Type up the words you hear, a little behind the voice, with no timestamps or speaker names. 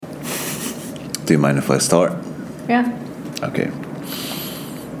Do you mind if I start? Yeah. Okay.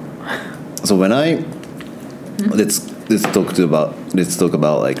 So when let's talk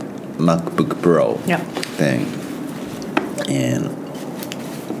about like MacBook Pro thing, and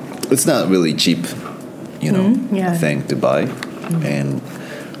it's not really cheap, thing to buy, and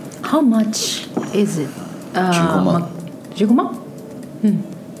how much is it? 15万. 15万?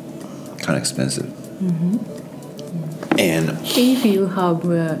 Kind of expensive. And if you have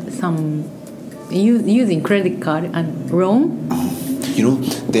some using credit card and loan,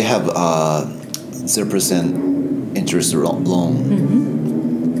 they have 0% interest loan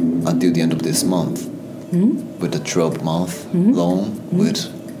until the end of this month, with a 12-month loan with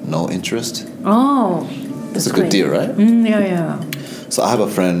no interest. Oh, that's a good deal, right? Yeah. So I have a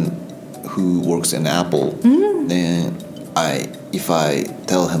friend who works in Apple, and if I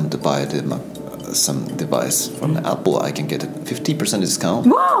tell him to buy some device from Apple, I can get a 50% discount.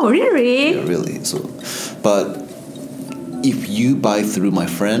 Wow, really? Yeah, really. So, but if you buy through my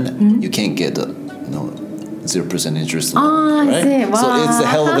friend, you can't get 0% interest. Oh, right? I see. Wow. So it's a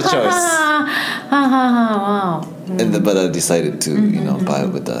hell of a choice. Wow. But I decided to buy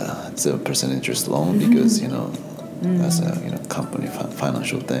with a 0% interest loan because as a company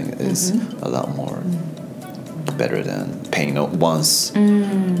financial thing is a lot more better than paying once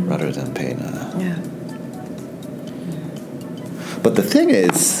rather than paying But the thing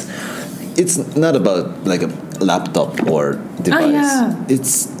is, it's not about like a laptop or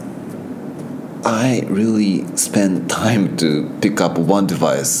device. I really spend time to pick up one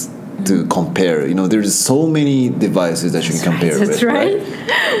device to compare. There's so many devices that you can compare with. That's right.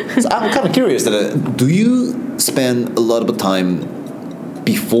 So I'm kind of curious do you spend a lot of time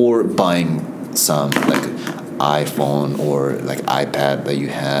before buying some like iPhone or like iPad that you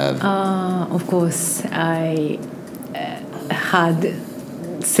have? Of course, I had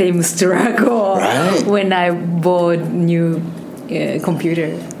same struggle when I bought new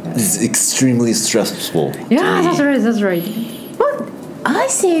computer. It's extremely stressful. Yeah, that's right. But I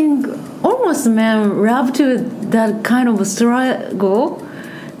think almost men love to that kind of struggle.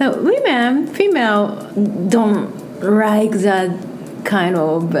 Now, female don't like that kind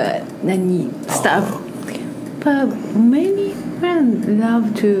of stuff. But many men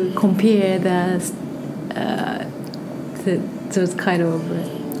love to compare those kind of.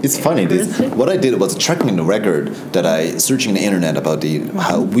 It's funny. What I did was tracking the record that I searching the internet about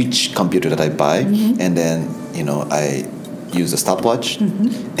which computer that I buy, and then I use a stopwatch,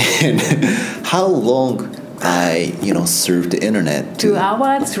 and how long I surfed the internet. 2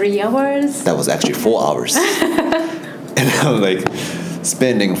 hours, 3 hours. That was actually 4 hours, and I'm like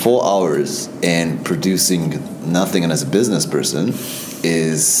spending 4 hours and producing nothing. And as a business person,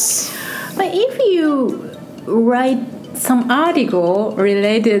 is. But if you write some article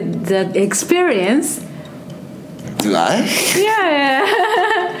related that experience. Do I? Yeah.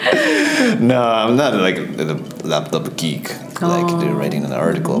 No, I'm not like a laptop geek. Like they're writing an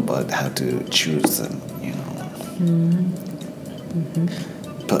article about how to choose them,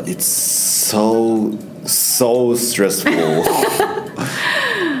 But it's so stressful.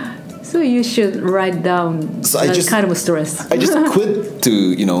 So you should write down kind of stress. I just quit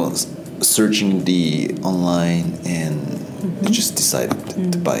to searching the online and just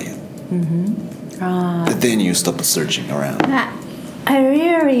decided to buy it. But then you stop searching around. I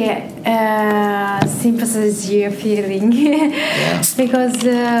really sympathize your feeling because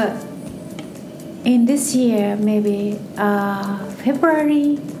in this year maybe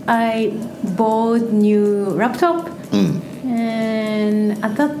February I bought new laptop and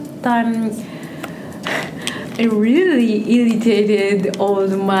at that time it really irritated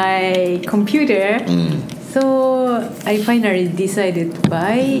on my computer. So I finally decided to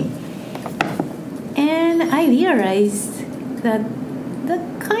buy, and I realized that that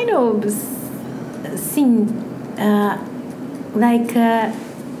kind of thing, how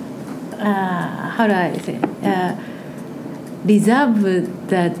do I say, reserve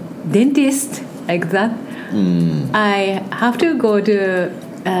the dentist like that. I have to go to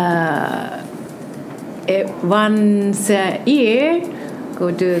once a year,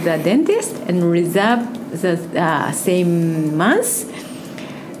 go to the dentist and reserve the same month.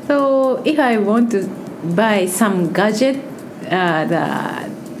 So if I want to buy some gadget, the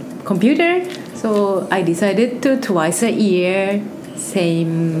computer, so I decided to twice a year,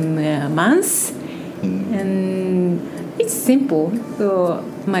 same month, and it's simple. So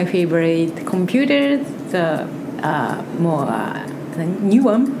my favorite computer, the new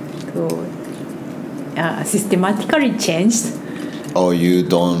one, so systematically changed. Oh, you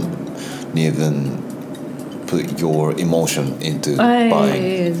don't even put your emotion into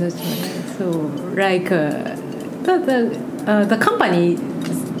buying. That's right. So like the company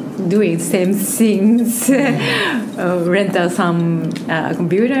doing same things, rent out some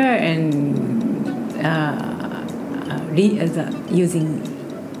computer and using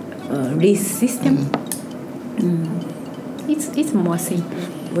lease system. It's more simple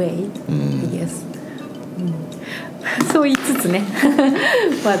way, I guess. So 5つね。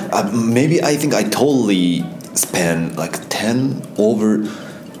But maybe I think I totally spent like 10 over.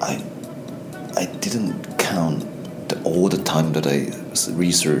 I didn't count all the time that I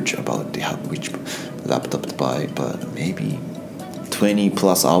research about which laptop to buy, but maybe 20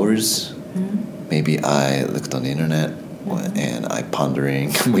 plus hours. Maybe I looked on the internet and I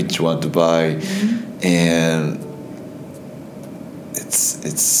pondering which one to buy, and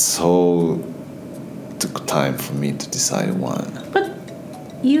it's so took time for me to decide one. But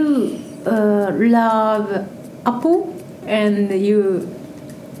you love Apple and you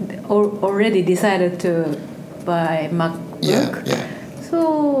already decided to buy MacBook. Yeah.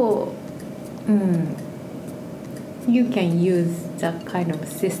 So you can use that kind of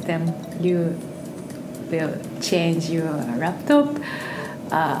system. You will change your laptop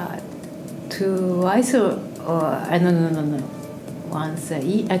twice or no. Once a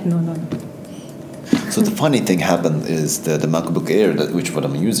year. No. So the funny thing happened is that the MacBook Air, which what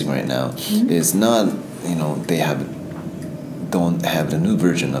I'm using right now, is not, they don't have the new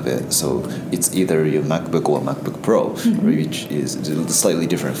version of it. So it's either your MacBook or MacBook Pro, which is slightly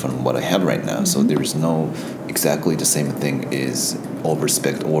different from what I have right now. So there is no exactly the same thing is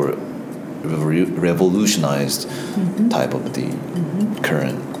overspec or revolutionized type of the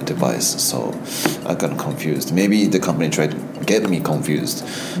current device. So I got confused. Maybe the company tried to get me confused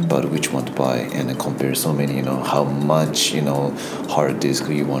about which one to buy, and then compare so many, how much, hard disk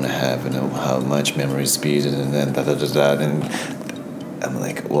you want to have, how much memory speed, and then and I'm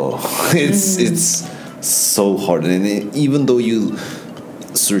like, whoa, it's so hard. And even though you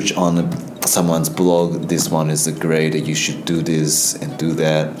search on someone's blog, this one is great, you should do this and do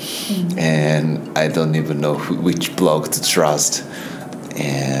that, and I don't even know which blog to trust,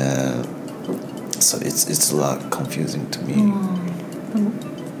 and so it's a lot confusing to me.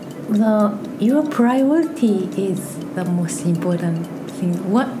 Your priority is the most important thing.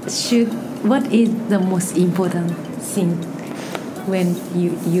 What is the most important thing when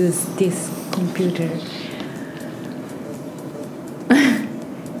you use this computer?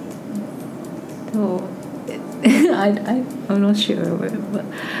 So I'm not sure. But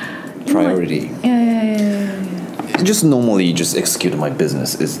Priority. Yeah. Just normally just execute my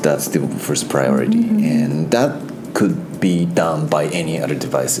business that's the first priority, and that could be done by any other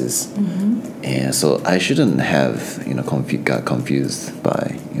devices, and so I shouldn't have got confused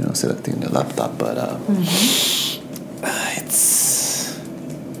by selecting the laptop, but it's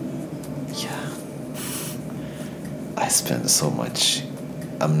I spent so much.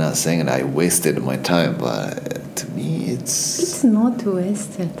 I'm not saying that I wasted my time, but to me it's not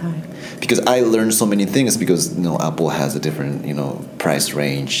wasted time. Because I learned so many things, because Apple has a different price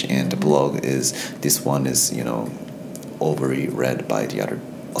range, and the blog is this one is overly read by the other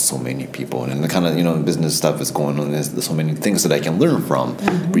so many people, and the kind of business stuff is going on. There's so many things that I can learn from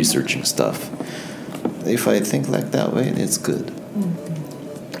researching stuff. If I think like that way, it's good.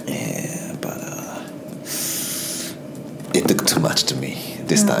 Yeah, but it took too much to me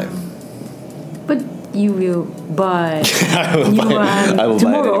this time. But you will buy. I will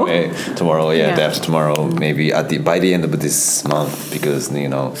tomorrow. buy it anyway. Tomorrow, day after tomorrow, maybe by the end of this month, because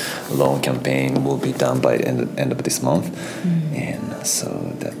loan campaign will be done by the end of this month, and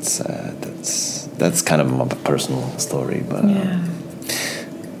so that's kind of my personal story. But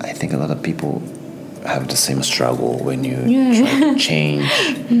I think a lot of people have the same struggle when you try to change.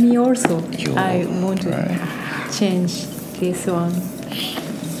 Me also. I want to change this one.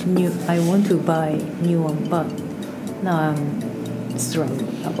 I want to buy new one, but now I'm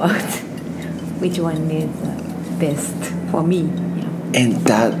struggling about which one is best for me. And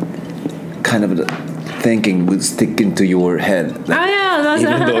that kind of thinking would stick into your head. That's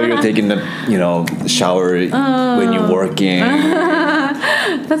even though you're taking the shower when you're working.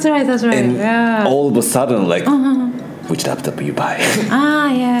 That's right. And all of a sudden, which laptop you buy?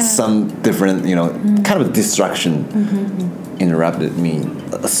 Some different, kind of a distraction interrupted me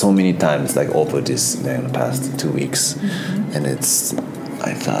so many times, over this the past 2 weeks, and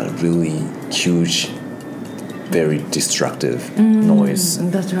I thought really huge, very destructive noise.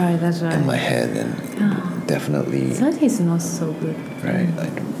 That's right. In my head, and definitely that is not so good. Right, I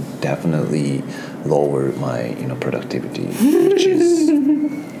definitely lowered my productivity, which is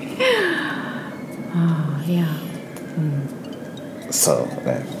so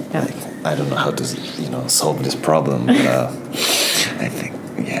Yeah. Like, I don't know how to, solve this problem. But, I think,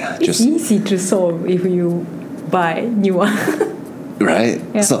 It's easy to solve if you buy new one. Right?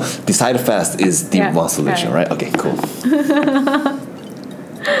 Yeah. So decide fast is the one solution, right? Okay, cool.